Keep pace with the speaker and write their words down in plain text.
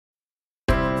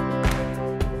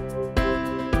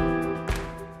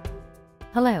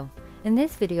Hello! In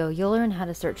this video, you'll learn how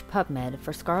to search PubMed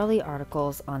for scholarly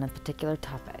articles on a particular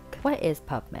topic. What is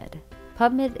PubMed?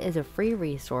 PubMed is a free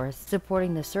resource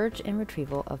supporting the search and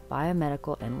retrieval of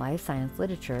biomedical and life science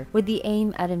literature with the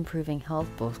aim at improving health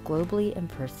both globally and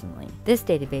personally. This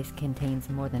database contains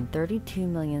more than 32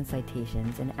 million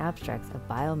citations and abstracts of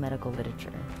biomedical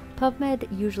literature. PubMed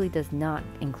usually does not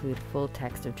include full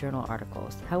text of journal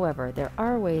articles. However, there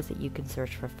are ways that you can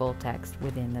search for full text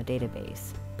within the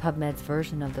database. PubMed's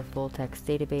version of the full text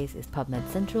database is PubMed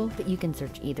Central, but you can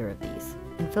search either of these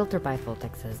and filter by full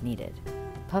text as needed.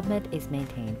 PubMed is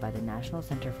maintained by the National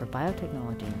Center for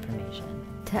Biotechnology Information.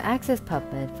 To access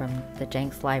PubMed from the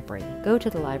Jenks Library, go to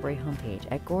the library homepage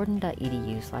at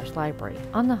gordon.edu/library.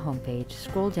 On the homepage,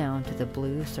 scroll down to the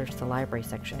blue Search the Library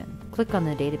section. Click on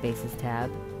the Databases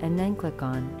tab, and then click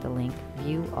on the link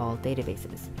View All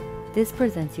Databases. This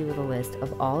presents you with a list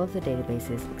of all of the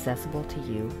databases accessible to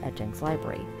you at Jenks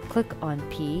Library. Click on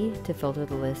P to filter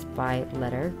the list by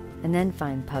letter, and then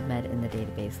find PubMed in the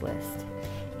database list.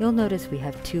 You'll notice we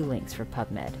have two links for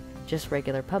PubMed, just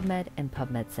regular PubMed and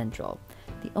PubMed Central.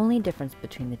 The only difference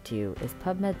between the two is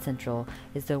PubMed Central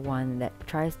is the one that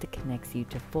tries to connect you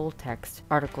to full text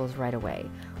articles right away.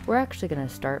 We're actually going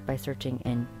to start by searching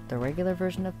in the regular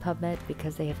version of PubMed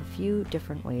because they have a few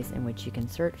different ways in which you can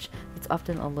search. It's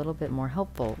often a little bit more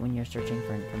helpful when you're searching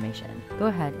for information. Go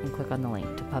ahead and click on the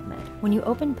link to PubMed. When you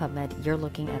open PubMed, you're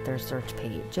looking at their search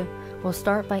page. We'll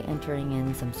start by entering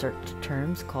in some search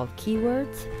terms called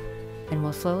keywords, and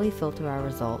we'll slowly filter our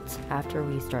results after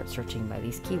we start searching by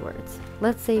these keywords.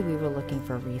 Let's say we were looking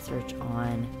for research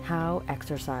on how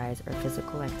exercise or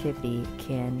physical activity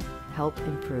can help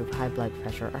improve high blood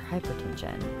pressure or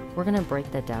hypertension. We're going to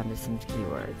break that down to some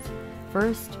keywords.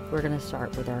 First, we're going to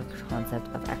start with our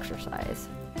concept of exercise.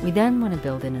 We then want to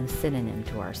build in a synonym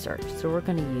to our search, so we're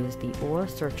going to use the OR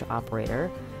search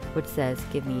operator, which says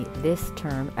give me this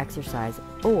term exercise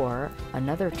or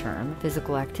another term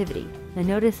physical activity. Now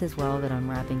notice as well that I'm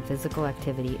wrapping physical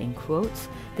activity in quotes.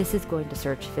 This is going to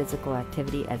search physical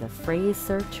activity as a phrase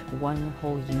search, one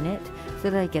whole unit, so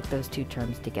that I get those two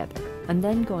terms together. I'm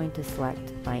then going to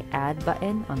select my add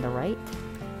button on the right,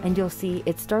 and you'll see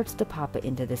it starts to pop it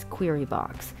into this query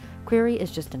box. Query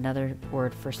is just another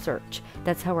word for search.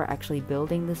 That's how we're actually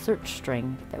building the search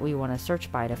string that we want to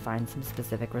search by to find some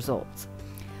specific results.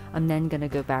 I'm then going to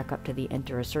go back up to the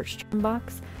enter a search term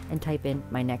box and type in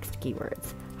my next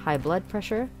keywords. High blood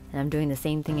pressure, and I'm doing the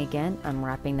same thing again. I'm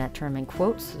wrapping that term in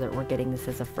quotes so that we're getting this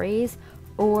as a phrase,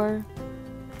 or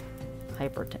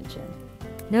hypertension.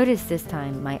 Notice this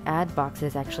time my add box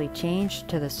is actually changed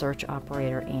to the search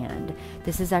operator and.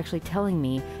 This is actually telling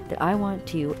me that I want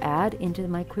to add into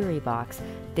my query box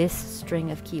this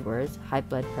string of keywords, high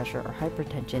blood pressure or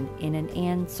hypertension, in an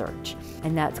and search.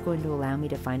 And that's going to allow me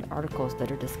to find articles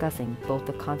that are discussing both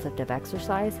the concept of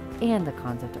exercise and the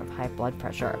concept of high blood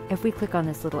pressure. If we click on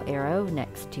this little arrow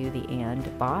next to the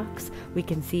and box, we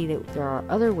can see that there are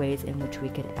other ways in which we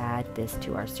could add this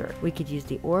to our search. We could use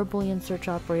the or Boolean search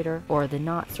operator or the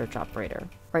not search operator.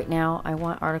 Right now, I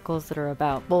want articles that are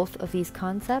about both of these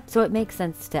concepts, so it makes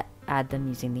sense to add them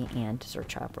using the and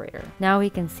search operator. Now we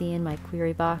can see in my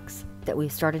query box that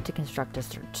we've started to construct a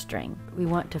search string. We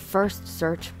want to first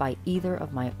search by either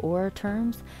of my or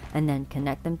terms and then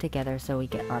connect them together so we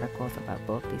get articles about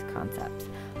both these concepts.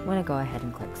 I'm going to go ahead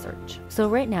and click search. So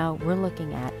right now we're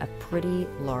looking at a pretty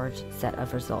large set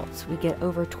of results. We get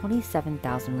over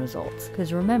 27,000 results.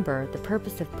 Because remember, the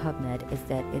purpose of PubMed is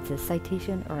that it's a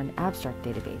citation or an abstract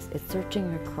database. It's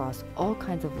searching across all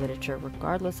kinds of literature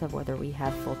regardless of whether we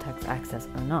have full text access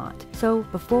or not. So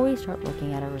before we start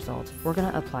looking at our results, we're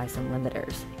going to apply some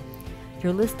limiters.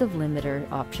 Your list of limiter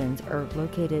options are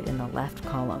located in the left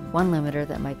column. One limiter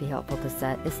that might be helpful to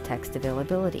set is text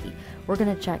availability. We're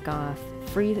going to check off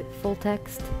free full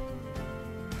text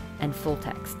and full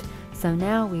text. So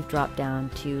now we've dropped down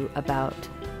to about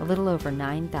a little over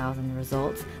 9,000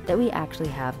 results that we actually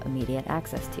have immediate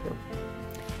access to.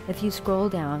 If you scroll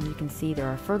down, you can see there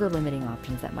are further limiting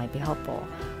options that might be helpful.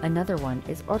 Another one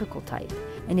is article type.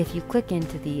 And if you click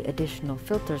into the additional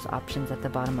filters options at the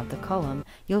bottom of the column,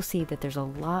 you'll see that there's a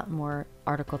lot more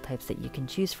article types that you can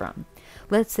choose from.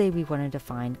 Let's say we wanted to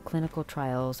find clinical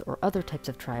trials or other types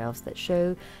of trials that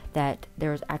show that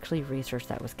there was actually research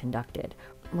that was conducted.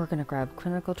 We're going to grab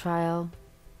clinical trial,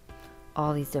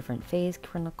 all these different phase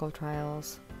clinical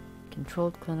trials,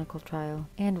 controlled clinical trial,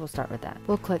 and we'll start with that.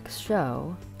 We'll click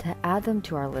show to add them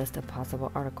to our list of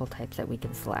possible article types that we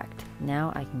can select.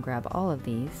 Now I can grab all of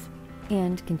these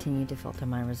and continue to filter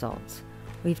my results.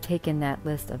 we've taken that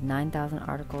list of 9,000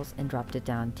 articles and dropped it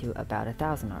down to about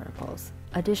 1,000 articles.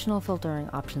 Additional filtering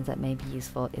options that may be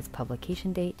useful is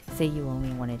publication date. Say you only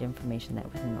wanted information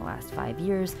that was in the last 5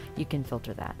 years, you can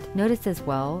filter that. Notice as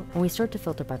well, when we start to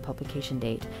filter by publication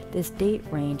date, this date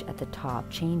range at the top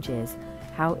changes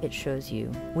how it shows you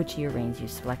which year range you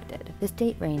selected. This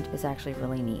date range is actually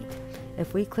really neat.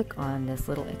 If we click on this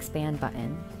little expand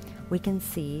button, we can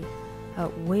see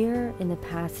where in the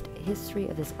past history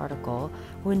of this article,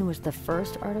 when was the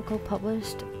first article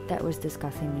published that was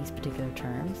discussing these particular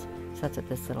terms. So that's at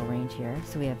this little range here.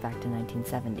 So we have back to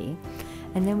 1970.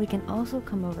 And then we can also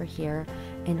come over here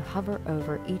and hover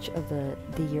over each of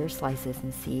the year slices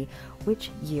and see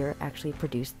which year actually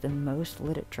produced the most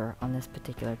literature on this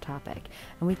particular topic.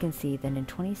 And we can see that in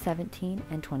 2017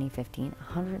 and 2015,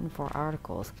 104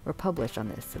 articles were published on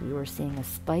this. So we were seeing a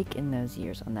spike in those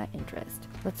years on that interest.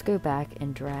 Let's go back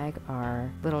and drag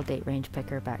our little date range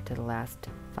picker back to the last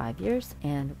 5 years,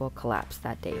 and we'll collapse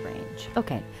that date range.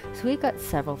 Okay, so we've got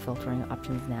several filtering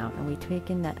options now, and we've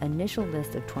taken that initial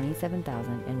list of 27,000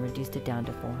 and reduced it down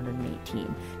to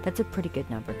 418. That's a pretty good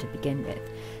number to begin with.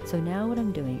 So now what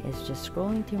I'm doing is just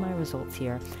scrolling through my results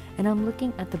here, and I'm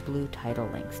looking at the blue title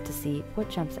links to see what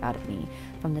jumps out at me.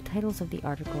 From the titles of the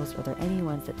articles, are there any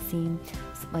ones that seem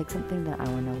like something that I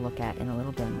want to look at in a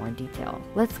little bit more detail?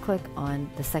 Let's click on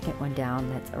the second one down,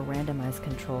 that's a randomized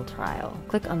control trial.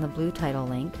 Click on the blue title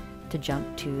link to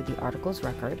jump to the article's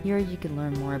record. Here you can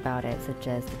learn more about it, such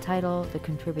as the title, the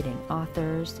contributing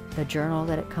authors, the journal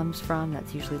that it comes from,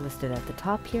 that's usually listed at the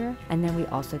top here, and then we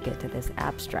also get to this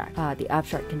abstract. The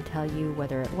abstract can tell you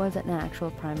whether it was an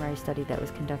actual primary study that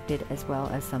was conducted, as well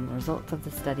as some results of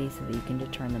the study so that you can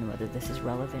determine whether this is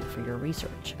relevant for your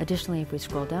research. Additionally, if we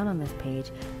scroll down on this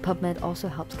page, PubMed also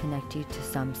helps connect you to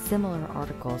some similar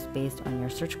articles based on your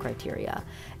search criteria.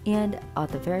 And at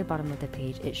the very bottom of the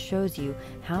page, it shows you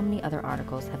how many other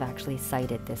articles have actually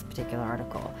cited this particular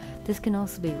article. This can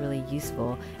also be really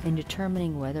useful in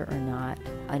determining whether or not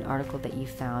an article that you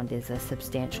found is a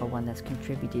substantial one that's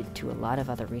contributed to a lot of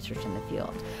other research in the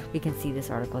field. We can see this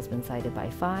article has been cited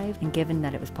by 5, and given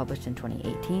that it was published in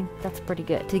 2018, that's pretty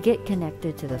good. To get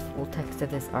connected to the full text of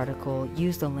this article,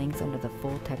 use the links under the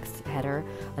full text header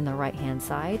on the right hand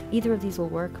side. Either of these will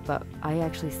work, but I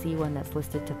actually see one that's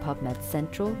listed to PubMed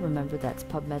Central. Remember, that's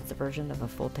PubMed's version of a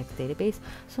full text database,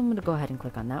 so I'm going to go ahead and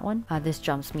click on that one. This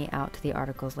jumps me out to the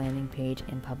article's landing page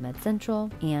in PubMed Central,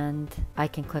 and I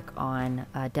can click on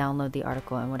download the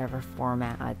article in whatever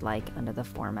format I'd like under the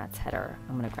formats header.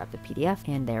 I'm going to grab the PDF,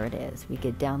 and there it is. We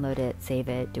could download it, save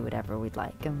it, do whatever we'd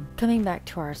like. Coming back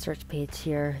to our search page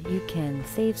here, you can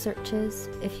save searches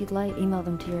if you'd like, email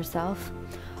them to yourself,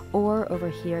 or over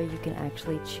here you can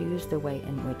actually choose the way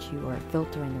in which you are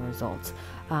filtering the results.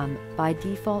 By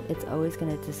default, it's always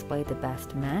going to display the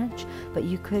best match, but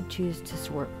you could choose to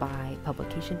sort by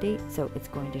publication date, so it's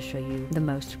going to show you the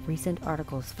most recent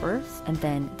articles first, and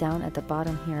then down at the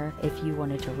bottom here, if you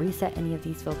wanted to reset any of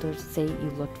these filters, say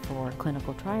you looked for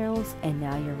clinical trials and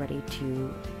now you're ready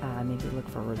to maybe look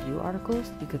for review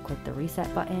articles, you could click the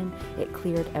reset button. It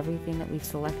cleared everything that we've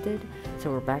selected,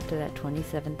 so we're back to that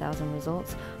 27,000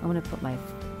 results. I'm going to put my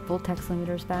full text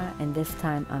limiters back, and this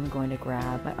time I'm going to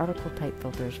grab my article type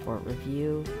filters for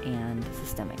review and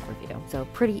systemic review. So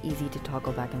pretty easy to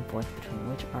toggle back and forth between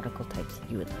which article types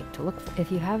you would like to look for.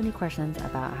 If you have any questions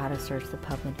about how to search the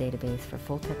PubMed database for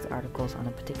full text articles on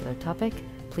a particular topic,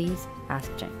 please ask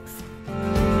Jenks.